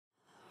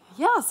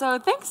Yeah, so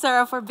thanks,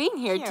 Sarah, for being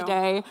here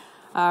today.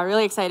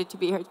 Really excited to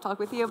be here to talk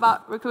with you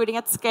about recruiting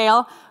at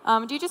scale.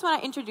 Do you just want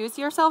to introduce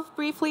yourself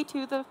briefly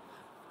to the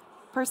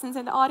persons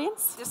in the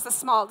audience? Just the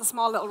small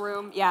little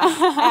room, yeah.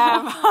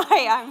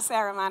 Hi, I'm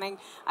Sarah Manning.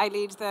 I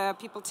lead the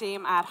people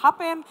team at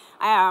Hopin.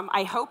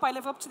 I hope I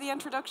live up to the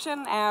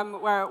introduction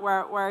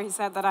where he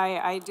said that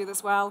I do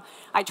this well.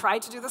 I try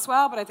to do this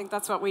well, but I think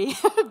that's what we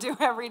do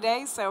every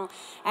day. So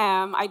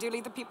I do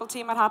lead the people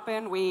team at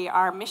Hopin.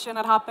 Our mission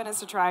at Hopin is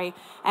to try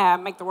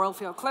make the world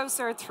feel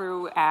closer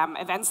through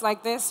events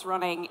like this,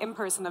 running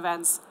in-person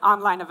events,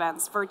 online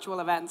events,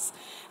 virtual events,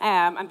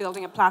 and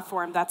building a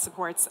platform that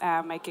supports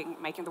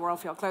making the world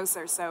feel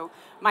closer. So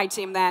my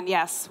team then,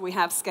 yes, we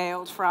have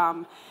scaled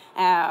from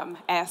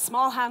a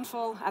small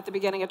handful at the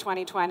beginning of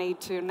 2020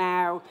 to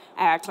now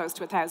close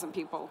to 1,000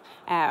 people,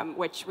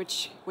 which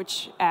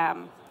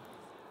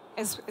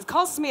it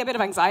causes me a bit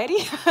of anxiety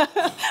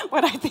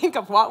when I think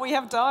of what we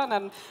have done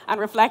and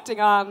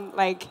reflecting on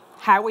like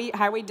how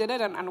we did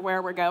it and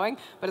where we're going.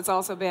 But it's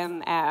also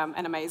been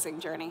an amazing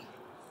journey.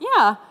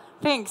 Yeah.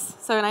 Thanks.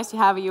 So nice to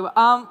have you.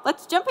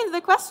 Let's jump into the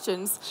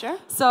questions. Sure.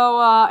 So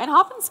in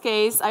Hopin's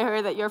case, I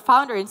heard that your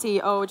founder and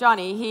CEO,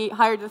 Johnny, he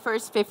hired the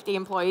first 50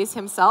 employees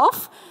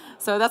himself.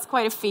 So that's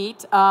quite a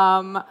feat.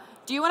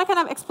 Do you want to kind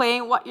of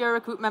explain what your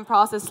recruitment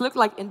process looked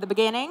like in the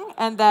beginning?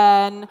 And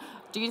then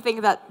do you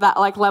think that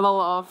like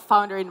level of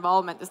founder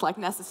involvement is like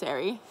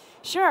necessary?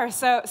 Sure.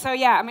 So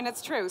yeah, I mean,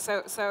 it's true.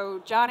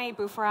 So Johnny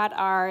Buffarat,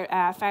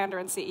 our founder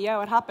and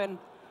CEO at Hopin,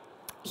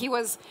 he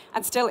was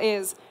and still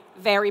is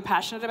very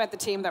passionate about the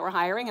team that we're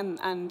hiring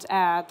and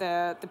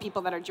the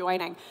people that are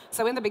joining.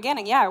 So in the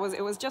beginning, yeah,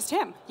 it was just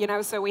him, you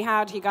know. So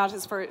he got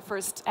his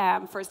first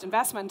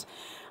investment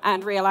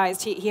and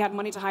realized he had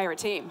money to hire a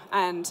team,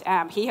 and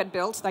he had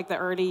built like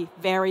the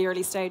very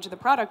early stage of the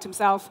product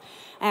himself,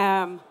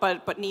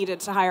 but needed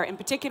to hire in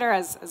particular,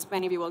 as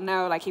many of you will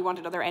know, like he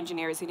wanted other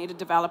engineers, he needed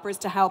developers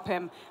to help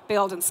him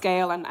build and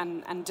scale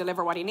and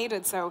deliver what he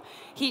needed. So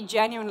he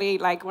genuinely,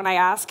 like when I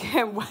ask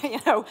him, you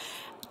know,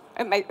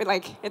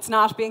 it's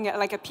not being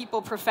like a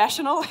people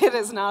professional. It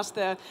is not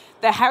the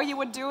how you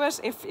would do it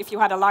if you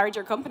had a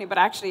larger company, but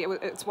actually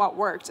it's what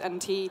worked.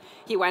 And he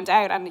went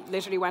out and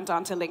literally went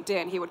on to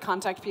LinkedIn. He would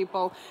contact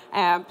people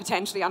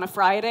potentially on a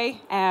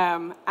Friday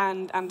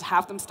and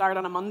have them start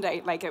on a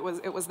Monday. Like it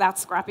was that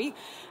scrappy.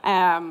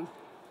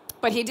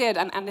 But he did,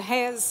 and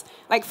his,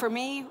 like for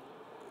me,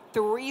 the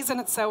reason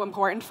it's so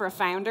important for a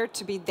founder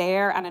to be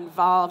there and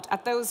involved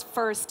at those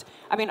first,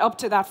 I mean, up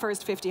to that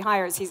first 50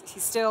 hires, he's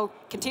still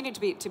continued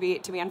to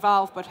be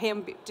involved, but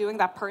him doing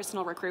that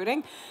personal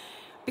recruiting,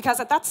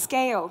 because at that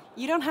scale,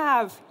 you don't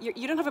have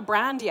a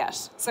brand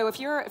yet. So if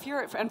you're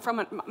and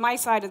from my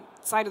side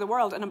of the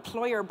world, an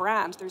employer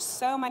brand, there's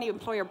so many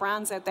employer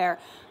brands out there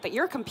that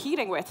you're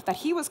competing with, that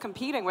he was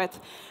competing with.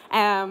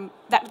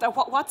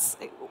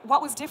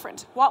 What was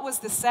different? What was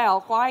the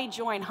sell? Why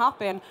join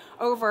Hopin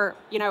over,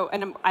 you know,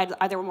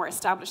 either a more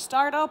established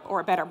startup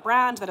or a better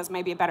brand that has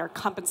maybe a better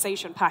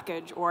compensation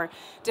package or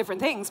different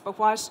things? But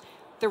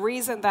the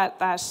reason that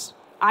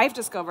I've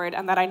discovered,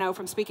 and that I know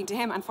from speaking to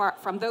him and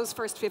from those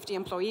first 50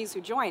 employees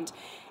who joined,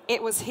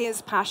 it was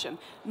his passion.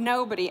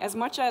 Nobody, as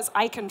much as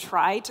I can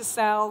try to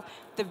sell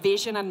the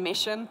vision and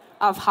mission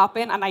of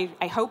Hopin, and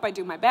I hope I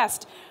do my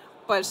best,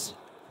 but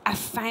a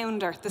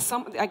founder,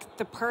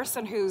 the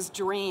person whose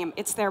dream,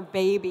 it's their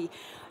baby,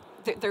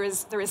 there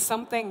is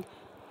something,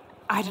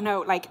 I don't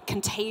know, like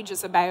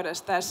contagious about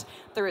it, that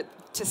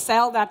to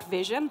sell that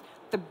vision,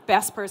 the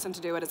best person to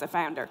do it is a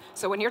founder.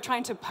 So when you're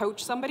trying to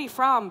poach somebody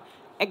from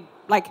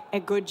a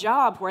good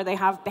job where they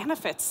have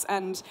benefits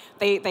and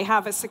they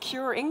have a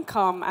secure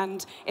income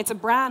and it's a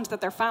brand that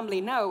their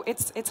family know,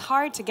 it's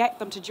hard to get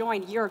them to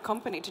join your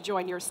company, to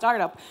join your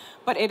startup.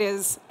 But it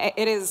is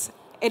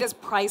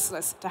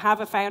priceless to have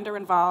a founder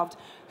involved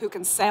who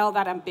can sell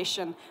that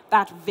ambition,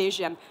 that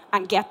vision,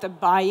 and get the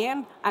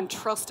buy-in and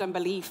trust and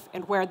belief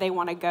in where they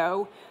want to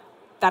go.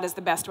 That is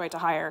the best way to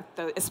hire,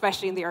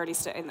 especially in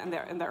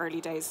the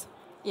early days.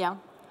 Yeah,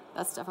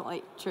 that's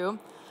definitely true.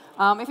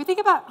 If you think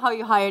about how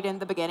you hired in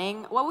the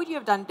beginning, what would you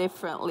have done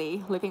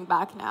differently, looking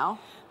back now?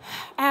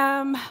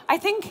 I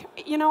think,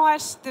 you know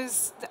what,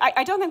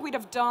 I don't think we'd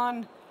have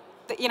done,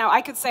 you know,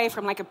 I could say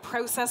from like a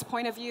process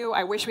point of view,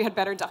 I wish we had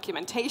better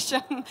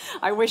documentation.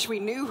 I wish we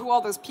knew who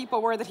all those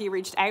people were that he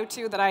reached out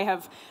to, that I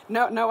have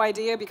no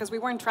idea, because we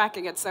weren't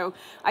tracking it. So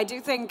I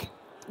do think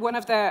one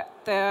of the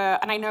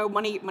and I know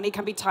money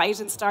can be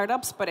tight in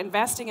startups, but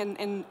investing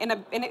in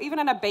even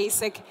in a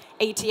basic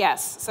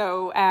ATS,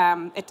 so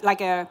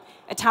like a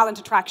talent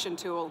attraction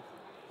tool,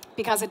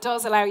 because it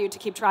does allow you to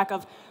keep track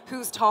of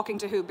who's talking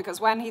to who. Because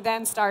when we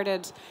then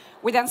started,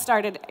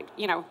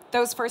 you know,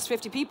 those first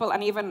 50 people,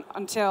 and even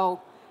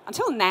until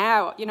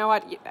now, you know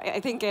what, I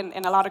think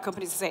in a lot of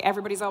companies they say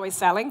everybody's always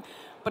selling,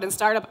 but in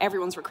startup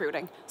everyone's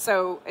recruiting.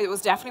 So it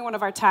was definitely one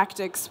of our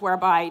tactics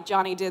whereby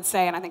Johnny did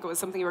say, and I think it was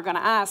something you were going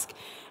to ask,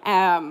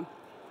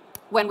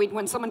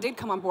 when someone did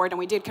come on board and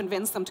we did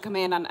convince them to come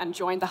in and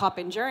join the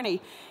Hopin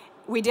journey,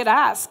 we did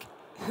ask,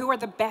 who are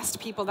the best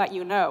people that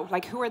you know?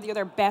 Like, who are the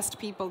other best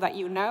people that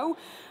you know?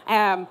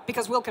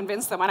 Because we'll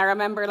convince them. And I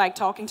remember like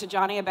talking to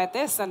Johnny about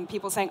this and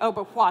people saying, oh,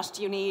 but what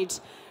do you need?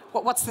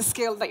 What's the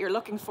skill that you're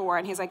looking for?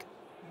 And he's like,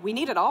 we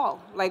need it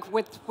all. Like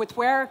with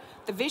where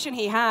the vision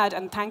he had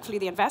and thankfully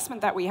the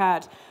investment that we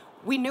had,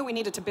 we knew we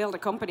needed to build a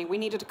company. We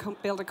needed to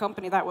build a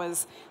company that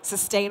was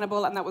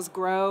sustainable and that would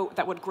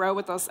grow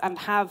with us and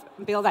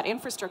build that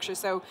infrastructure.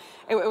 So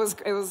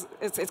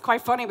it's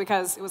quite funny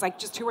because it was like,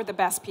 just who are the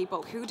best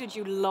people? Who did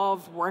you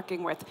love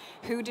working with?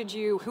 Who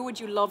would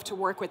you love to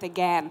work with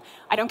again?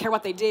 I don't care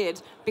what they did,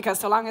 because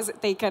so long as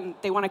they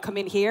want to come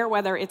in here,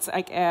 whether it's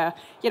like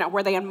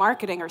were they in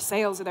marketing or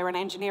sales or they were in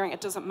engineering,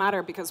 it doesn't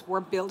matter, because we're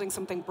building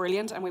something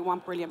brilliant and we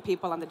want brilliant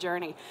people on the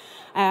journey.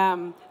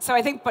 So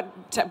I think,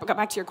 but to go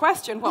back to your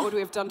question, what would we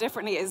have done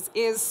differently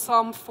is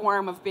some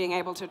form of being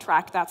able to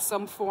track that,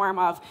 some form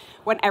of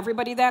when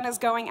everybody then is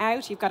going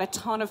out, you've got a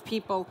ton of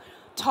people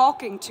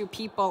talking to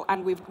people,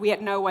 and we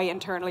had no way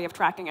internally of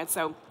tracking it.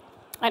 So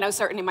I know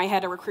certainly my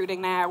head of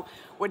recruiting now,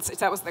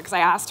 that was because I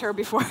asked her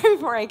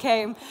before I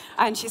came,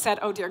 and she said,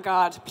 oh dear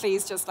God,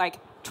 please just like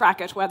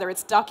track it, whether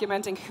it's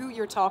documenting who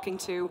you're talking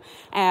to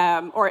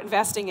or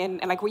investing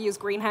in, and like we use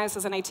Greenhouse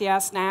as an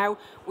ATS now.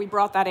 We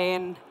brought that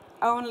in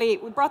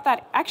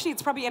actually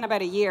it's probably in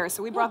about a year,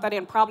 so we brought that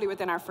in probably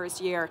within our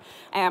first year,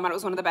 and it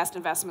was one of the best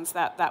investments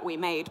that we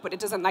made. But it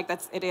doesn't like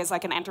that, it is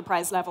like an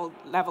enterprise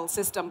level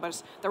system,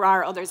 but there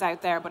are others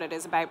out there, but it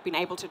is about being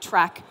able to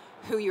track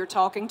who you're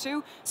talking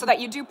to so that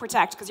you do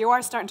protect, because you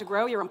are starting to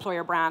grow your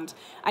employer brand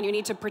and you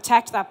need to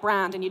protect that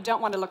brand, and you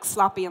don't want to look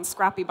sloppy and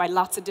scrappy by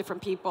lots of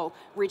different people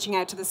reaching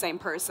out to the same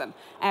person.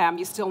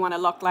 You still want to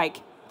look like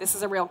this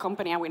is a real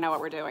company and we know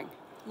what we're doing.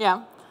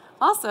 Yeah.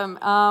 Awesome.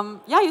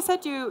 Yeah, you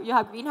said you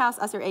have Greenhouse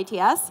as your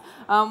ATS.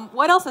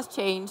 What else has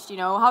changed?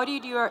 How do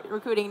you do your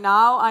recruiting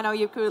now? I know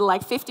you recruit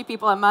like 50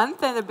 people a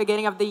month in the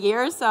beginning of the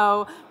year.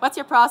 So what's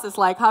your process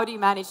like? How do you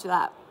manage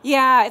that?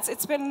 Yeah,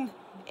 it's been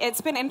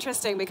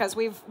interesting because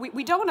we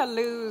don't want to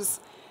lose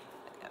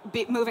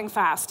moving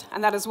fast,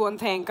 and that is one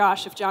thing.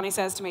 Gosh, if Johnny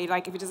says to me,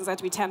 like, if he doesn't say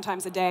to me 10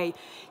 times a day,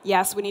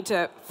 yes, we need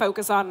to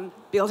focus on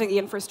building the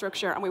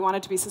infrastructure and we want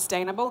it to be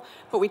sustainable,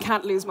 but we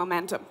can't lose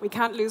momentum. We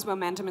can't lose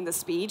momentum in the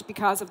speed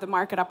because of the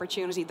market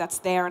opportunity that's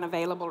there and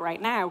available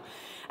right now.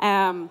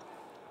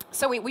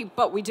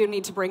 But we do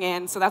need to bring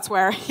in, so that's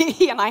where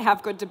he and I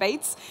have good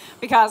debates,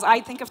 because I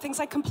think of things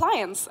like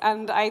compliance,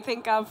 and I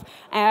think of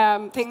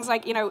things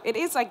like, it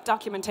is like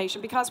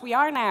documentation, because we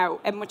are now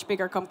a much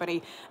bigger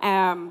company.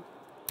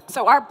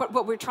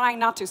 But we're trying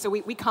not to. So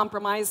we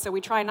compromise. So we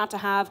try not to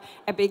have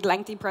a big,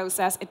 lengthy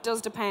process. It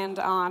does depend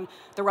on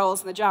the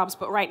roles and the jobs.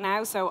 But right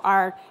now,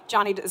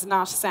 Johnny is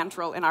not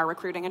central in our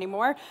recruiting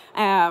anymore.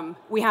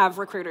 We have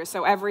recruiters.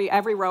 So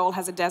every role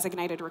has a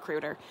designated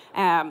recruiter.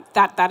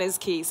 That is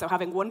key. So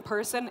having one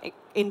person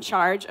in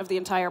charge of the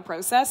entire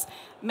process,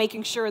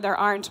 making sure there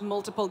aren't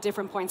multiple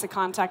different points of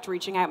contact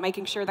reaching out,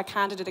 making sure the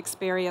candidate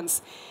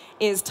experience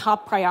is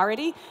top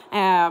priority,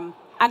 and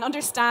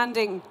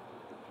understanding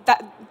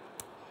that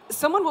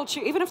someone will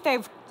choose, even if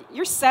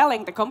you're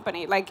selling the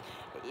company. Like,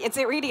 it's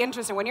really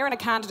interesting. When you're in a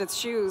candidate's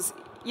shoes,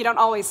 you don't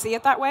always see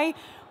it that way.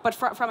 But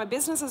from a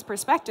business's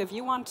perspective,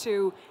 you want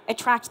to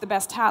attract the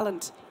best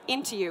talent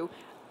into you.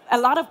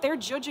 They're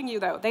judging you,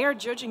 though. They are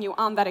judging you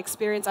on that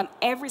experience, on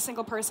every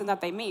single person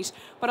that they meet.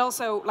 But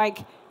also, like,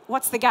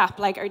 what's the gap?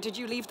 Like, or did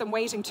you leave them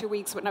waiting 2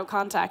 weeks with no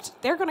contact?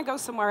 They're going to go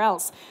somewhere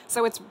else.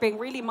 So it's being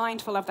really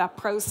mindful of that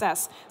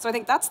process. So I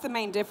think that's the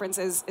main difference.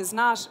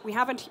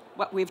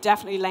 We've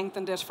definitely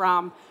lengthened it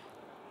from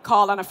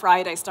call on a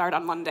Friday, start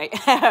on Monday.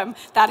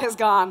 That has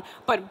gone.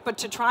 But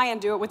to try and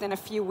do it within a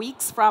few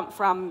weeks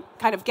from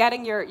kind of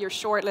getting your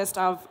short list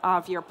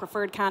of your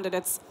preferred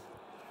candidates,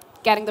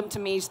 getting them to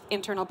meet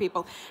internal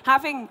people.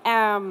 Having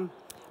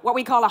what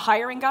we call a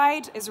hiring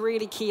guide is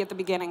really key at the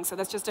beginning. So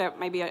that's just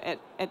maybe a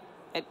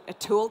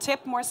tool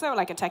tip, more so,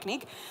 like a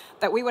technique,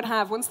 that we would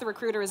have once the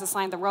recruiter is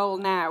assigned the role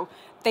now.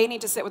 They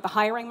need to sit with the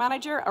hiring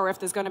manager, or if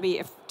there's going to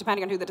be,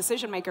 depending on who the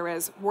decision maker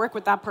is, work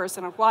with that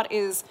person on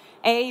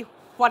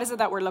what is it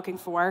that we're looking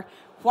for?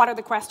 What are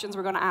the questions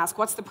we're going to ask?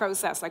 What's the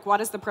process? Like,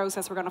 what is the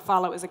process we're going to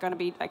follow? Is it going to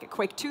be like a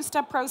quick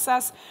 2-step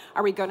process?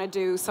 Are we going to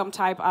do some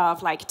type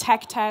of like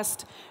tech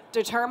test?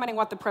 Determining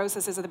what the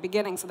process is at the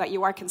beginning so that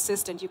you are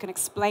consistent. You can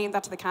explain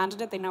that to the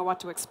candidate. They know what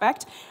to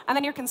expect. And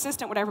then you're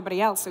consistent with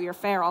everybody else, so you're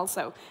fair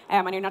also.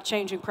 And you're not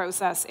changing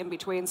process in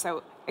between.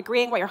 So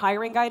agreeing what your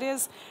hiring guide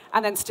is,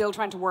 and then still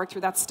trying to work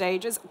through that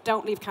stages.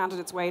 Don't leave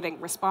candidates waiting.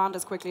 Respond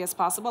as quickly as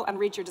possible and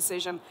reach your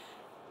decision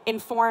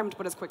informed,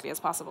 but as quickly as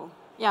possible.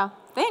 Yeah,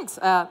 thanks.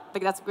 I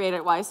think that's great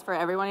advice for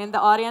everyone in the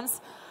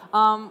audience. We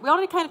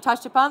already kind of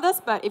touched upon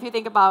this, but if you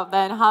think about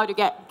then how to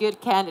get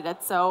good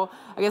candidates, so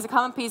I guess a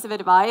common piece of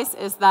advice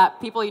is that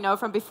people you know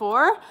from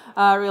before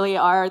really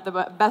are the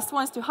best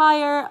ones to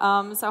hire.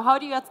 So how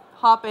do you at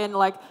Hopin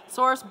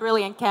source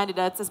brilliant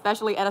candidates,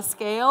 especially at a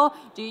scale?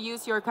 Do you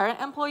use your current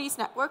employees'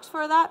 networks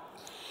for that?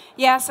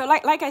 Yeah, so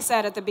like I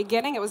said at the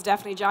beginning, it was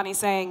definitely Johnny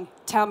saying,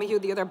 tell me who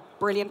the other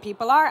brilliant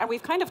people are, and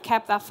we've kind of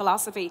kept that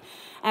philosophy.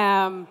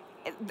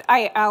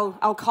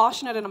 I'll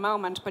caution it in a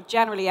moment, but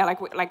generally, yeah,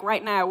 like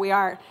right now, we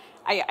are.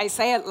 I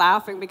say it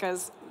laughing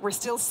because we're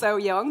still so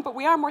young, but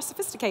we are more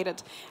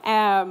sophisticated.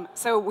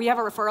 So we have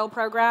a referral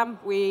program.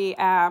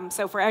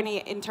 So for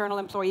any internal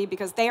employee,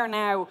 because they are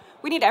now,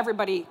 we need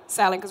everybody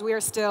selling because we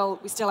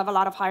still have a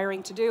lot of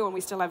hiring to do, and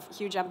we still have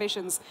huge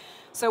ambitions.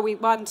 So we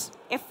want,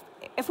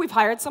 if we've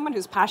hired someone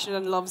who's passionate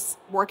and loves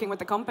working with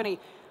the company,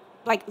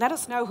 like, let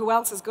us know who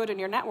else is good in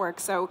your network.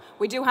 So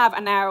we do have,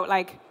 and now,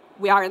 like,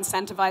 we are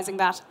incentivizing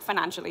that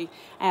financially.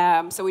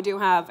 So we do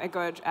have a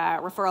good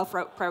referral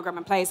program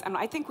in place. And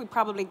I think we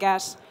probably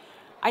get,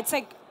 I'd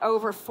say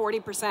over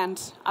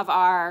 40% of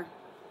our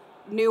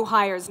new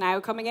hires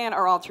now coming in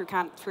are all through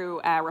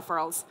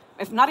referrals.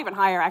 If not even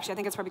higher, actually, I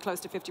think it's probably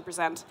close to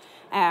 50%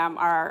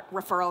 are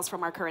referrals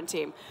from our current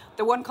team.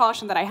 The one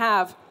caution that I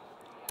have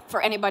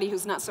for anybody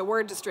who's not so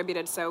word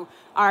distributed, so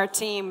our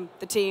team,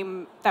 the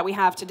team that we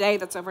have today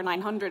that's over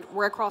 900,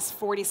 we're across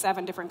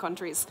 47 different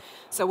countries.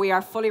 So we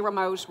are fully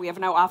remote, we have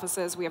no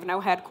offices, we have no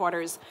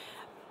headquarters.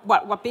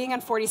 What being in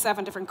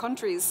 47 different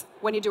countries,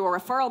 when you do a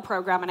referral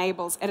program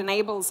enables, it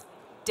enables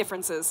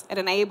differences, it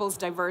enables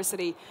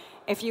diversity.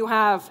 If you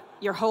have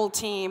your whole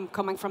team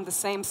coming from the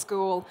same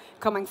school,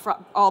 coming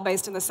from all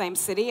based in the same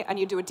city, and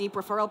you do a deep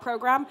referral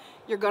program,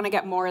 you're going to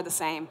get more of the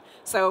same.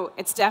 So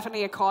it's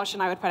definitely a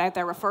caution I would put out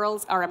there.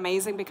 Referrals are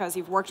amazing because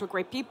you've worked with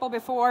great people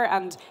before,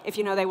 and if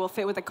you know they will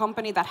fit with the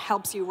company, that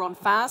helps you run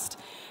fast.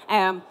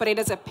 But it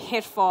is a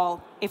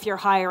pitfall if you're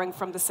hiring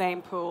from the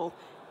same pool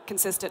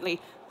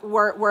consistently.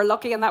 We're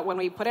lucky in that when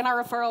we put in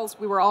our referrals,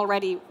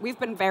 we've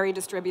been very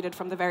distributed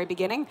from the very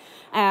beginning.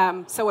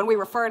 So when we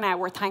refer now,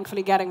 we're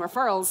thankfully getting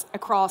referrals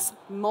across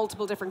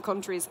multiple different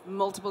countries,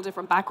 multiple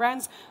different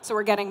backgrounds. So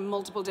we're getting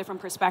multiple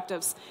different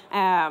perspectives.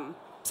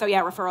 So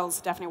yeah,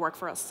 referrals definitely work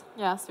for us.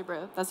 Yeah,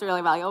 super. That's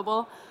really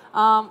valuable.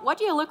 What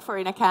do you look for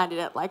in a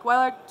candidate? Like, what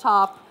are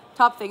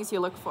top things you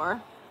look for?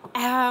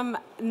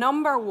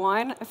 Number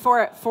one,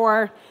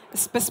 for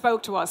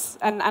bespoke to us,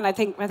 and I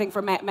think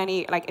for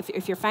many, like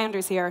if you're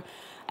founders here,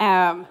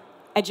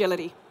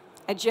 agility.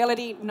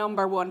 Agility,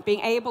 number one. Being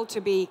able to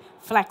be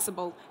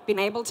flexible, being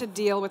able to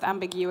deal with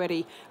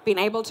ambiguity, being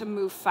able to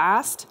move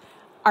fast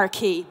are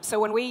key. So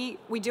when we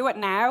do it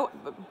now,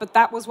 but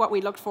that was what we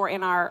looked for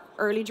in our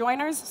early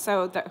joiners.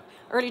 So the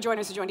early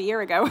joiners who joined a year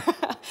ago,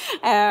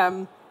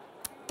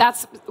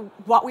 that's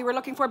what we were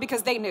looking for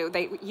because they knew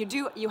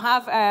you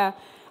have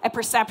a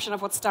perception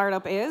of what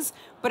startup is,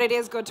 but it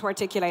is good to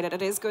articulate it.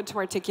 It is good to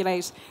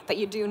articulate that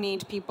you do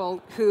need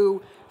people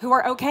who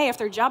are okay if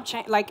their job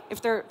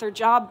if their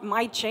job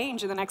might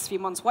change in the next few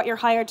months. What you're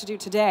hired to do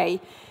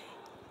today,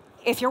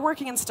 if you're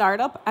working in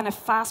startup and a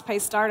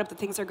fast-paced startup that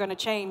things are going to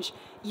change,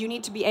 you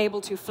need to be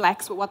able to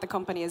flex with what the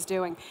company is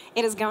doing.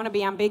 It is going to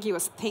be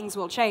ambiguous. Things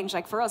will change.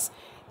 Like for us,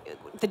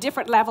 the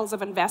different levels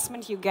of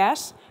investment you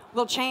get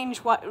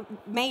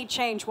may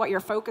change what you're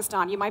focused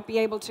on. You might be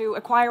able to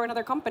acquire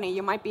another company.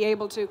 You might be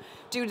able to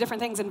do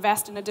different things,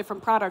 invest in a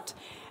different product.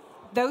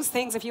 Those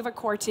things, if you have a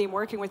core team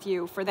working with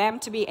you, for them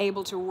to be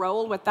able to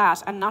roll with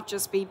that and not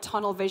just be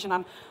tunnel vision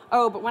on,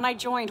 oh, but when I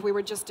joined, we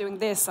were just doing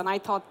this, and I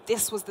thought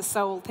this was the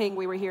sole thing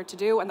we were here to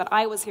do and that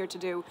I was here to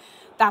do,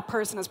 that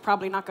person is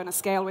probably not going to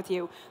scale with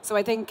you. So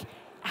I think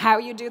how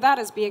you do that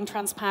is being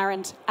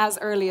transparent as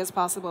early as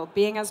possible,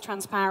 being as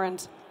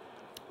transparent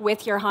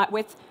with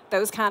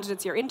those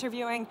candidates you're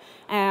interviewing,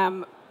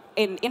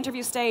 in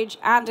interview stage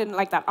and in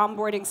like that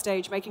onboarding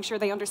stage, making sure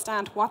they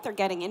understand what they're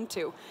getting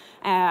into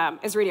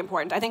is really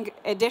important. I think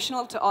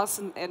additional to us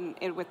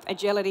with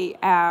agility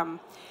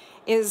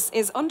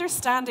is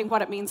understanding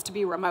what it means to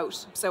be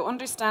remote. So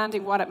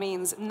understanding what it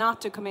means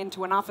not to come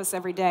into an office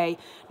every day,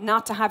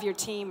 not to have your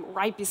team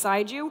right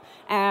beside you,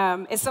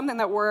 is something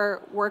that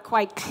we're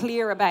quite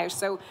clear about.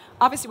 So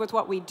obviously with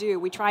what we do,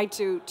 we try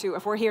to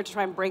if we're here to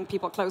try and bring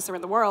people closer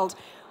in the world,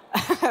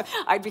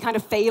 I'd be kind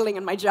of failing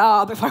in my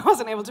job if I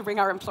wasn't able to bring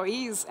our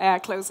employees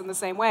close in the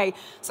same way.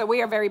 So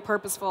we are very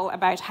purposeful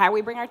about how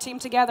we bring our team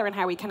together and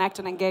how we connect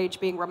and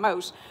engage being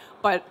remote.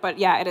 But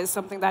yeah, it is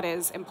something that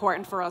is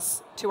important for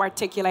us to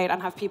articulate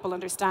and have people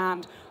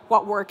understand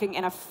what working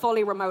in a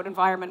fully remote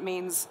environment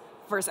means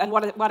and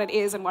what it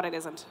is and what it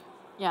isn't.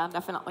 Yeah,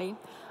 definitely.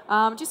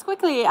 Just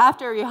quickly,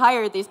 after you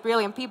hired these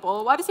brilliant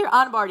people, what does your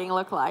onboarding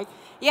look like?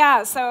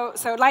 Yeah, so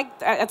like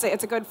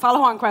it's a good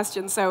follow-on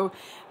question. So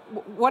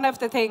one of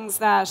the things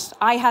that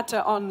I had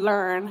to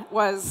unlearn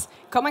was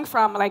coming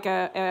from like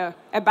a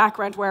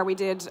background where we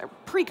did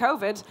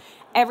pre-COVID,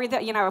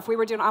 if we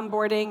were doing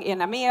onboarding in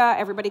EMEA,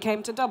 everybody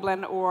came to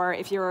Dublin, or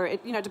if you're,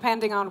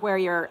 depending on where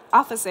your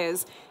office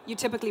is, you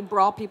typically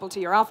brought people to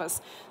your office.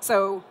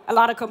 So a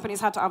lot of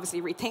companies had to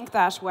obviously rethink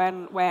that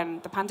when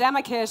the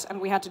pandemic hit and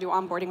we had to do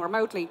onboarding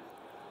remotely.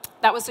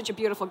 That was such a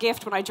beautiful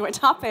gift when I joined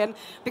Hopin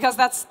because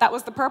that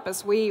was the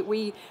purpose.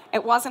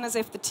 It wasn't as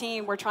if the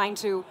team were trying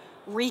to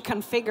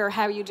reconfigure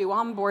how you do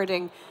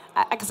onboarding,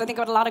 because I think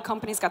what a lot of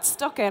companies got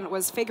stuck in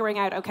was figuring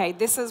out, okay,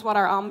 this is what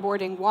our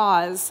onboarding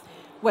was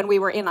when we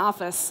were in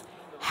office.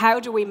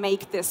 How do we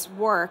make this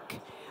work?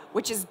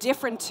 Which is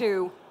different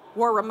to,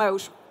 we're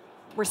remote,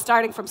 we're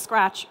starting from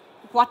scratch.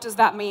 what does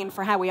that mean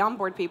for how we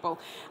onboard people?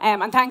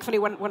 And thankfully,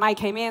 when I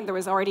came in, there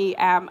was already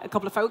a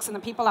couple of folks in the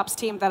People Ops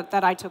team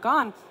that I took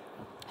on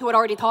who had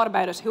already thought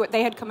about it,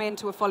 they had come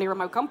into a fully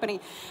remote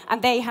company,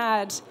 and they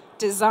had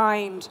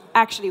designed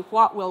actually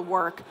what will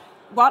work.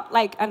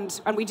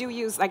 And we do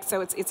use,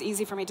 so it's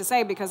easy for me to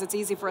say because it's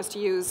easy for us to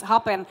use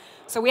Hopin.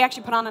 So we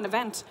actually put on an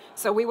event.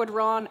 So we would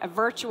run a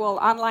virtual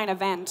online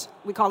event.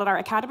 We call it our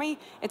Academy.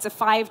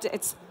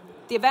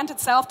 The event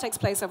itself takes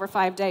place over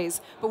 5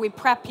 days, but we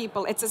prep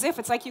people.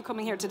 It's like you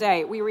coming here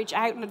today. We reach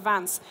out in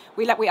advance.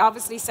 We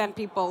obviously send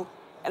people.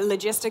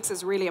 Logistics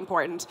is really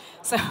important.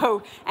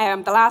 So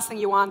the last thing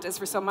you want is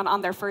for someone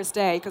on their first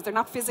day, because they're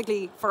not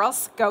physically, for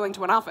us, going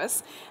to an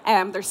office.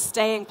 They're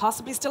staying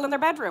possibly still in their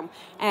bedroom,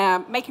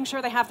 making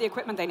sure they have the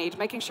equipment they need,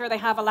 making sure they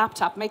have a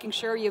laptop, making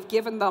sure you've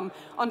given them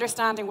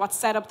understanding what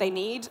setup they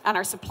need and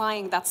are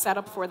supplying that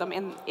setup for them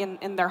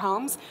in their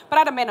homes. But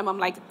at a minimum,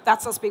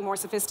 that's us being more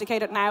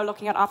sophisticated now,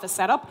 looking at office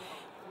setup.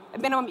 At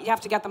minimum, you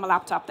have to get them a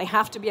laptop. They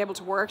have to be able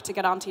to work, to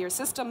get onto your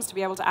systems, to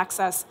be able to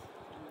access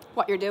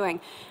what you're doing.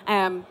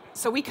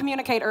 So we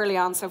communicate early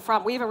on. So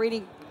we have a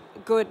really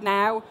good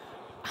now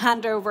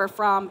handover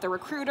from the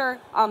recruiter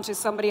onto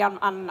somebody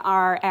on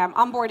our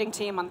onboarding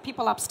team, on the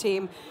People Ops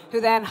team,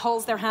 who then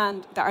holds their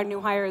hand, our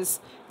new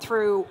hires,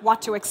 through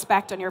what to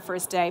expect on your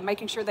first day,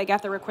 making sure they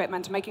get their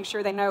equipment, making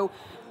sure they know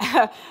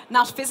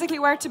not physically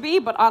where to be,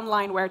 but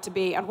online where to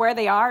be. And where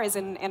they are is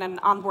in an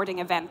onboarding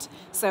event.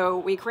 So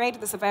we created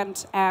this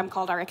event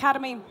called our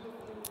Academy.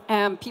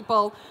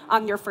 People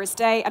on your first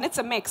day, and it's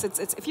a mix.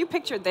 It's if you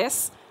picture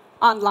this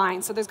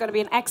online, so there's going to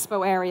be an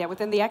expo area.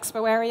 Within the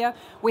expo area,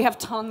 we have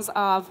tons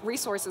of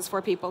resources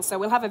for people. So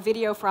we'll have a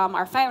video from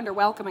our founder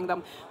welcoming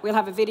them. We'll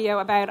have a video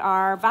about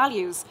our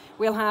values.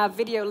 We'll have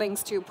video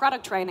links to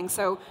product training.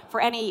 So for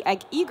any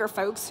eager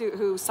folks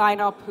who sign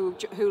up, who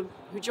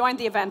joined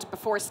the event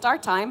before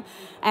start time,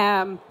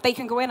 they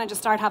can go in and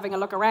just start having a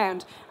look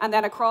around. And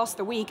then across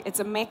the week, it's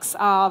a mix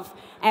of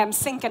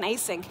sync and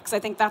async, because I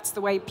think that's the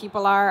way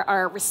people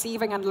are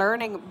receiving and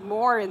learning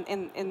more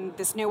in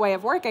this new way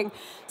of working.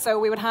 So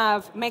we would have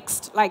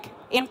mixed,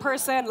 in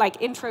person,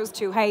 intros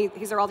to, hey,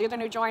 these are all the other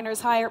new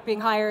joiners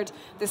being hired,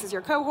 this is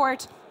your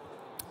cohort,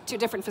 to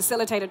different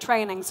facilitated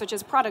training, such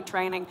as product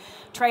training,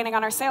 training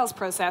on our sales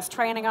process,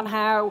 training on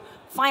how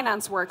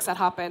finance works at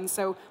Hopin.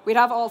 So we'd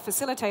have all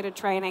facilitated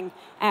training,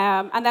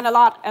 and then a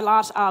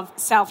lot of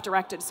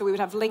self-directed. So we would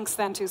have links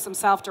then to some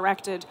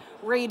self-directed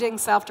reading,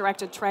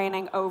 self-directed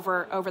training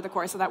over the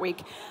course of that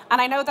week. And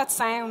I know that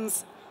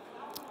sounds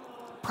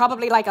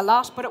probably like a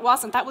lot, but it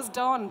wasn't. That was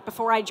done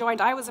before I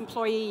joined. I was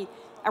employee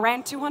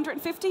around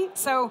 250.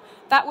 So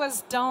that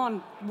was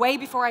done way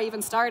before I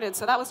even started.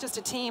 So that was just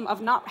a team of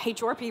not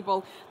HR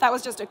people. That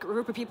was just a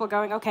group of people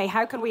going, okay,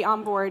 how can we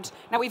onboard?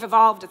 Now we've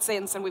evolved it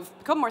since and we've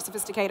become more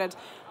sophisticated.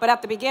 But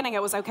at the beginning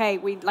it was, okay,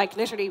 we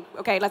literally,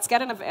 okay, let's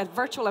get a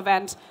virtual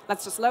event.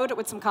 Let's just load it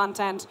with some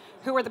content.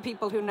 Who are the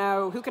people who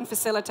know, who can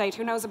facilitate,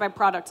 who knows about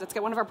products? Let's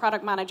get one of our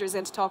product managers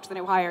in to talk to the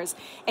new hires.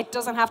 It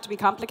doesn't have to be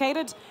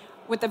complicated.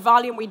 With the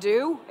volume we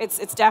do,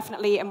 it's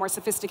definitely a more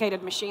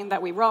sophisticated machine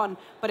that we run,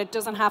 but it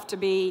doesn't have to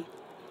be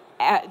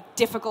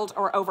difficult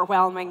or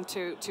overwhelming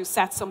to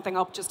set something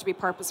up just to be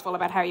purposeful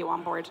about how you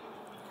onboard.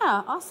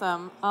 Yeah,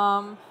 awesome.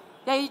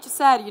 Yeah, you just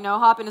said,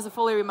 Hopin is a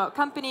fully remote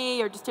company.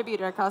 You're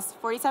distributed across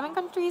 47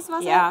 countries,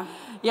 was it?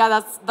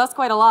 Yeah, that's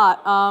quite a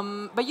lot.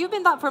 But you've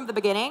been that from the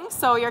beginning,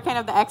 so you're kind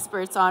of the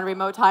experts on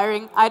remote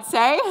hiring, I'd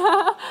say.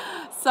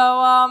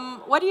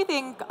 So what do you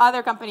think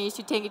other companies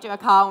should take into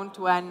account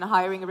when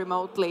hiring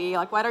remotely?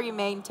 What are your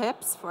main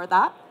tips for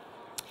that?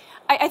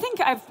 I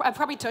think I've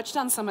probably touched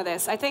on some of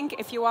this. I think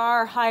if you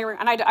are hiring,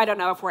 and I don't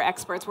know if we're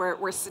experts,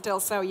 we're still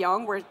so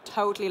young, we're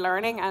totally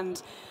learning, and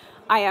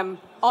I am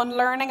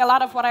unlearning a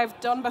lot of what I've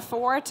done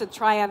before to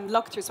try and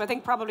look through. So I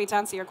think probably to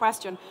answer your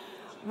question,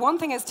 one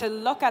thing is to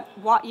look at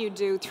what you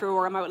do through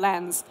a remote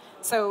lens.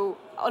 So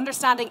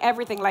understanding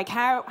everything, like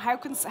how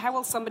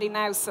will somebody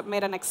now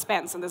submit an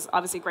expense? And there's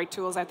obviously great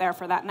tools out there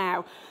for that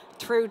now.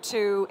 Through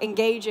to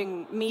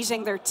engaging,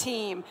 meeting their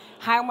team.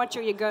 How much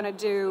are you going to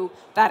do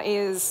that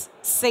is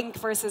sync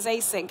versus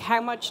async? How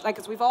much,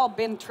 because we've all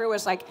been through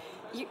it,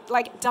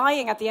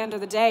 dying at the end of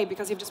the day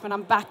because you've just been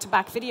on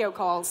back-to-back video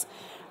calls.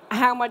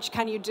 How much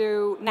can you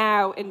do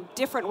now in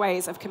different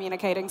ways of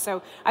communicating?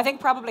 So I think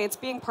probably it's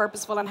being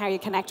purposeful in how you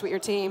connect with your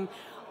team,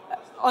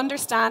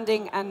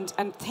 understanding and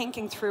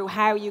thinking through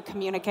how you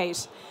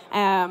communicate,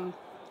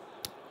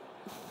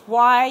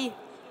 why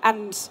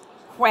and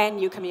when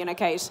you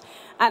communicate.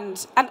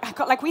 And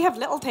we have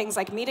little things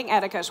like meeting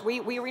etiquette. We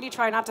really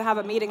try not to have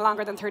a meeting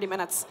longer than 30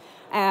 minutes.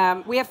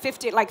 We have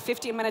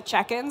 15-minute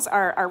check-ins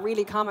are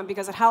really common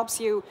because it helps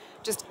you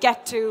just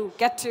get to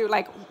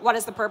what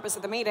is the purpose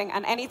of the meeting,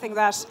 and anything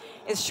that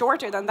is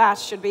shorter than that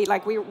should be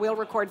we'll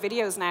record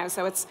videos now,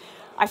 so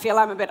I feel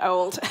I'm a bit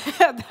old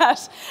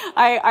that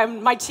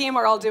my team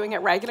are all doing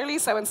it regularly.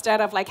 So instead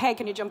of hey,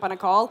 can you jump on a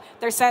call?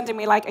 They're sending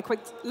me a quick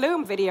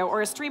Loom video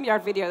or a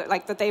StreamYard video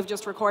that they've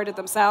just recorded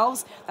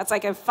themselves. That's a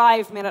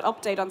 5-minute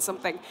update on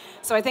something.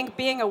 So I think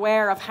being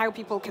aware of how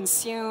people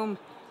consume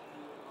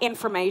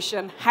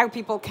information, how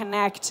people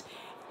connect.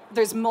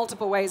 There's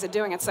multiple ways of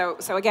doing it. So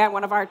again,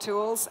 one of our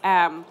tools,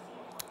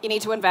 you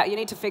need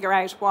to figure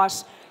out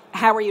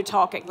how are you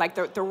talking, like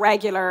the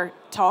regular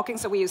talking.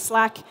 So we use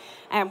Slack,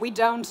 and we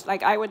don't,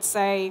 like I would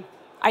say,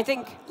 I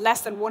think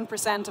less than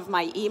 1% of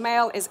my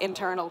email is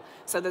internal.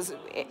 So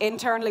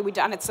internally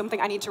and it's something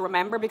I need to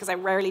remember because I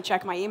rarely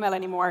check my email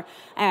anymore.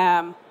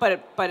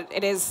 But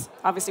it is,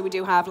 obviously we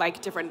do have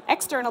like different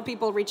external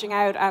people reaching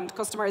out and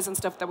customers and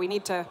stuff that we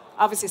need to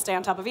obviously stay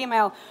on top of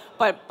email.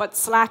 But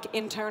Slack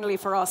internally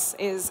for us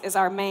is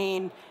our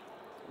main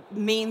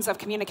means of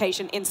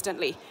communication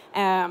instantly.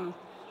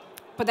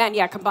 But then,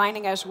 yeah,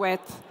 combining it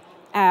with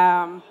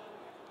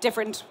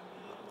different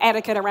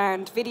etiquette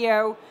around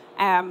video,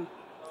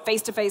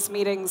 face-to-face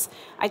meetings.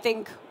 I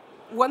think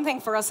one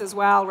thing for us as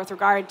well with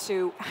regard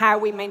to how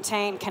we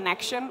maintain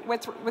connection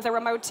with a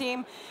remote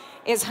team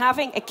is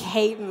having a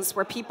cadence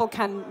where people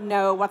can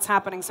know what's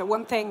happening. So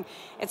one thing,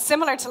 it's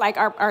similar to like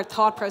our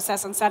thought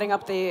process in setting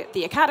up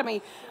the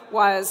academy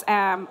was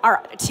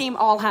our team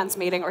all-hands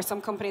meeting, or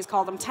some companies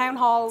call them town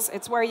halls.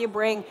 It's where you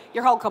bring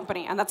your whole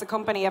company, and that's a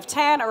company of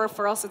 10, or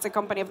for us, it's a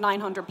company of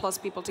 900 plus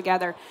people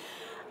together.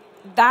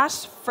 That,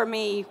 for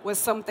me, was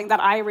something that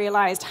I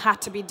realized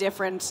had to be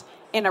different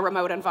in a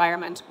remote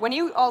environment. When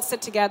you all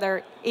sit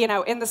together,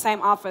 in the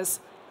same office,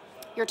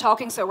 you're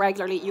talking so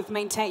regularly,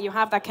 you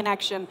have that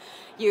connection,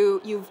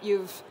 you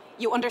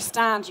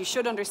understand, you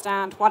should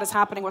understand what is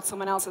happening, what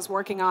someone else is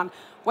working on.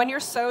 When you're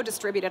so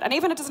distributed, and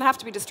even it doesn't have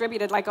to be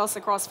distributed like us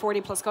across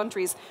 40 plus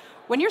countries,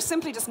 when you're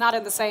simply just not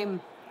in the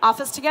same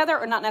office together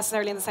or not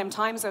necessarily in the same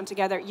time zone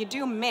together, you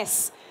do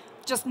miss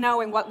just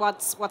knowing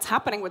what's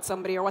happening with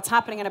somebody or what's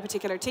happening in a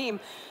particular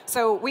team.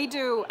 So we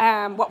do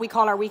what we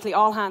call our weekly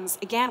all hands.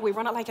 Again, we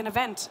run it like an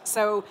event.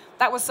 So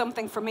that was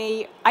something for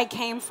me. I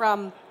came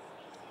from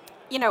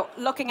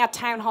looking at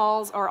town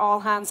halls or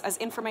all hands as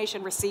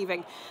information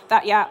receiving.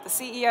 That, yeah, the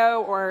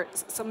CEO or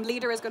some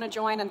leader is going to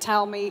join and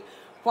tell me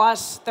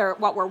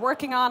what we're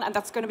working on, and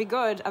that's going to be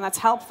good, and that's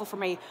helpful for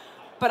me.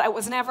 But it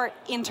was never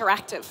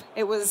interactive.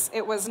 It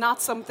was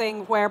not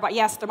something where, but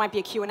yes, there might be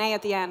a Q&A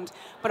at the end,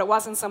 but it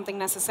wasn't something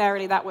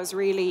necessarily that was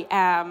really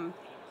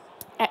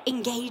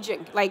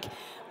engaging. Like,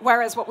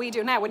 whereas what we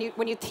do now,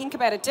 when you think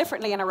about it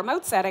differently in a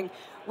remote setting,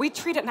 we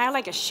treat it now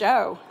like a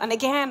show. And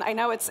again, I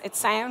know it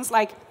sounds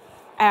like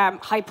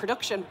high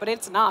production, but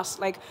it's not.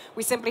 Like,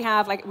 we simply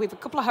have, we have a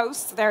couple of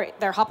hosts.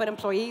 They're Hopin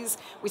employees.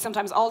 We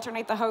sometimes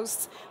alternate the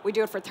hosts. We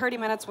do it for 30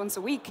 minutes once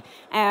a week.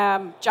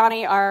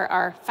 Johnny,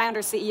 our founder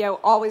CEO,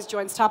 always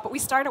joins top, but we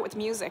start it with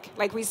music.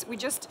 Like, we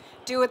just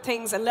do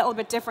things a little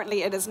bit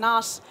differently. It is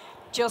not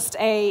just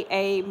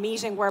a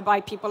meeting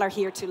whereby people are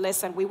here to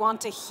listen. We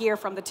want to hear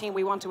from the team.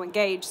 We want to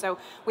engage. So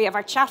we have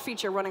our chat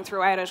feature running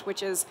throughout it,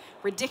 which is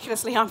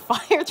ridiculously on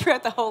fire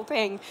throughout the whole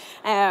thing.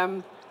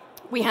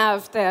 We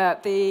have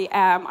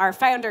our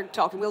founder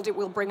talking.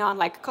 We'll bring on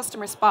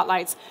customer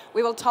spotlights.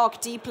 We will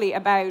talk deeply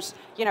about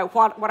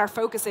what our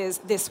focus is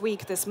this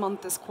week, this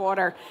month, this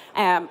quarter.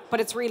 But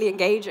it's really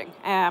engaging,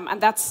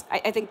 and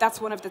I think that's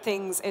one of the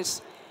things.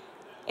 It's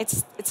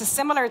a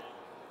similar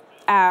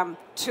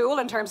tool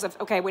in terms of,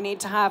 okay, we need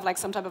to have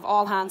some type of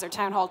all hands or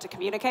town hall to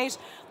communicate,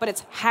 but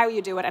it's how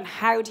you do it, and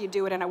how do you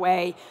do it in a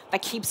way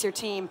that keeps your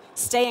team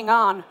staying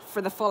on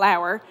for the full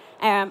hour,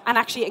 and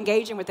actually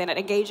engaging within it,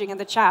 engaging in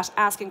the chat,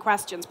 asking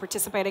questions,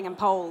 participating in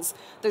polls.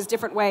 There's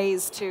different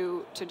ways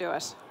to do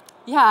it.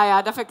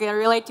 Yeah, definitely can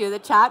relate to the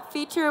chat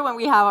feature when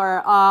we have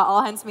our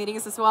all hands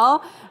meetings as well.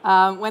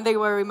 When they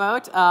were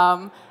remote,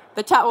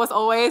 the chat was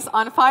always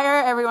on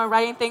fire, everyone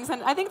writing things,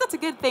 and I think that's a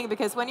good thing,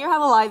 because when you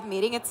have a live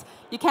meeting,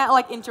 you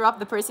can't interrupt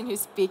the person who's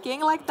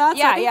speaking like that.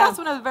 Yeah, so I think that's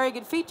one of the very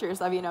good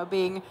features of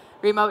being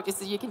remote, is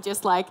that you can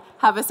just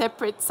have a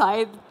separate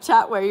side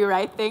chat where you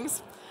write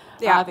things.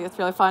 Yeah, I think that's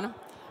really fun.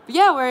 But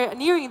yeah, we're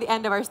nearing the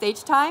end of our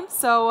stage time,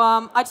 so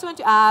I just want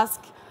to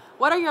ask,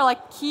 what are your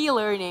key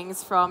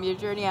learnings from your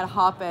journey at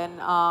Hopin?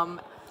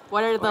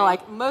 What are the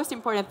most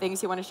important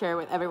things you want to share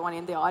with everyone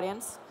in the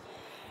audience?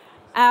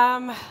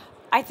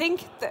 I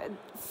think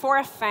for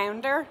a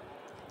founder,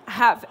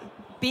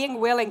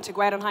 being willing to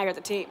go out and hire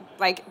the team.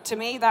 To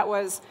me, that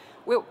was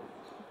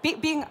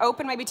being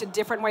open maybe to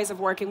different ways of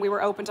working. We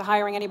were open to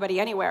hiring anybody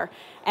anywhere.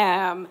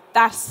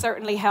 That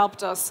certainly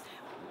helped us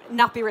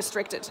not be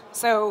restricted.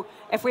 So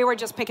if we were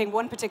just picking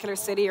one particular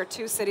city or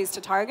two cities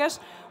to target,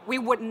 we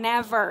would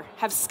never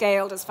have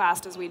scaled as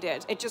fast as we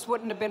did. It just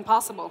wouldn't have been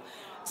possible.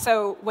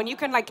 So when you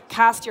can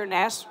cast your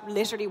net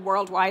literally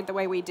worldwide the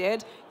way we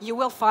did, you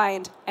will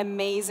find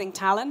amazing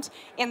talent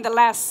in the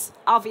less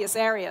obvious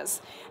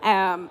areas.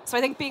 So I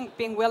think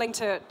being willing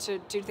to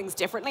do things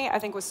differently, I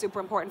think, was super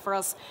important for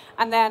us.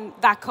 And then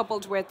that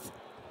coupled with,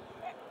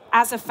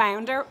 as a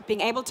founder,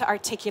 being able to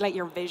articulate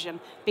your vision,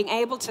 being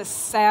able to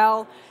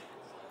sell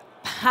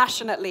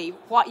passionately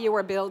what you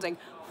were building,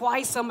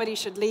 why somebody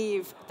should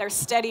leave their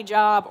steady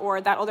job or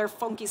that other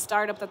funky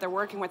startup that they're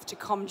working with to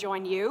come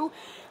join you.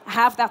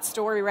 Have that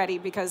story ready,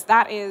 because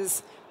that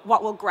is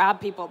what will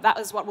grab people. That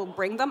is what will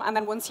bring them. And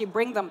then once you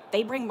bring them,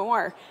 they bring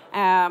more.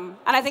 And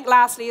I think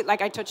lastly,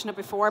 I touched on it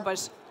before,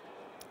 but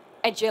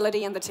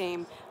agility in the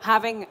team,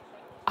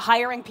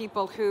 hiring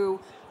people who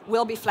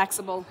will be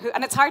flexible,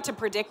 and it's hard to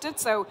predict it,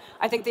 so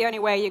I think the only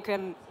way you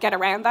can get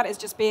around that is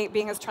just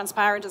being as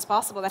transparent as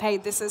possible that, hey,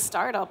 this is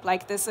startup,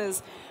 like this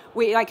is,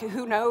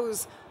 who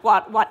knows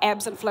what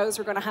ebbs and flows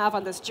we're going to have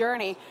on this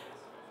journey.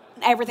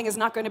 Everything is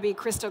not going to be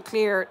crystal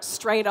clear,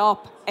 straight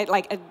up,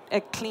 like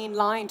a clean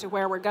line to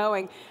where we're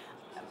going.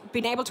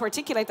 Being able to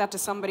articulate that to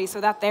somebody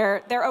so that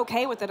they're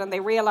okay with it and they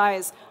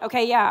realize,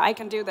 okay, yeah, I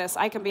can do this,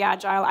 I can be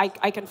agile,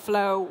 I can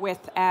flow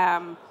with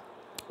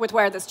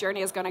where this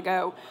journey is going to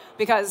go.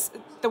 Because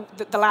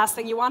the last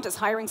thing you want is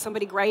hiring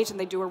somebody great and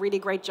they do a really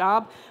great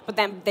job, but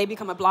then they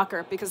become a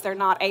blocker because they're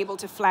not able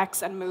to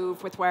flex and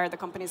move with where the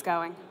company's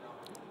going.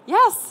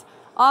 Yes.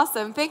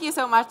 Awesome. Thank you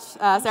so much,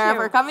 Sarah,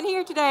 for coming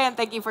here today, and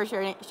thank you for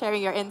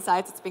sharing your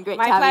insights. It's been great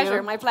to have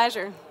you. My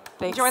pleasure.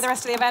 Thanks. Enjoy the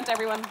rest of the event,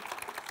 everyone.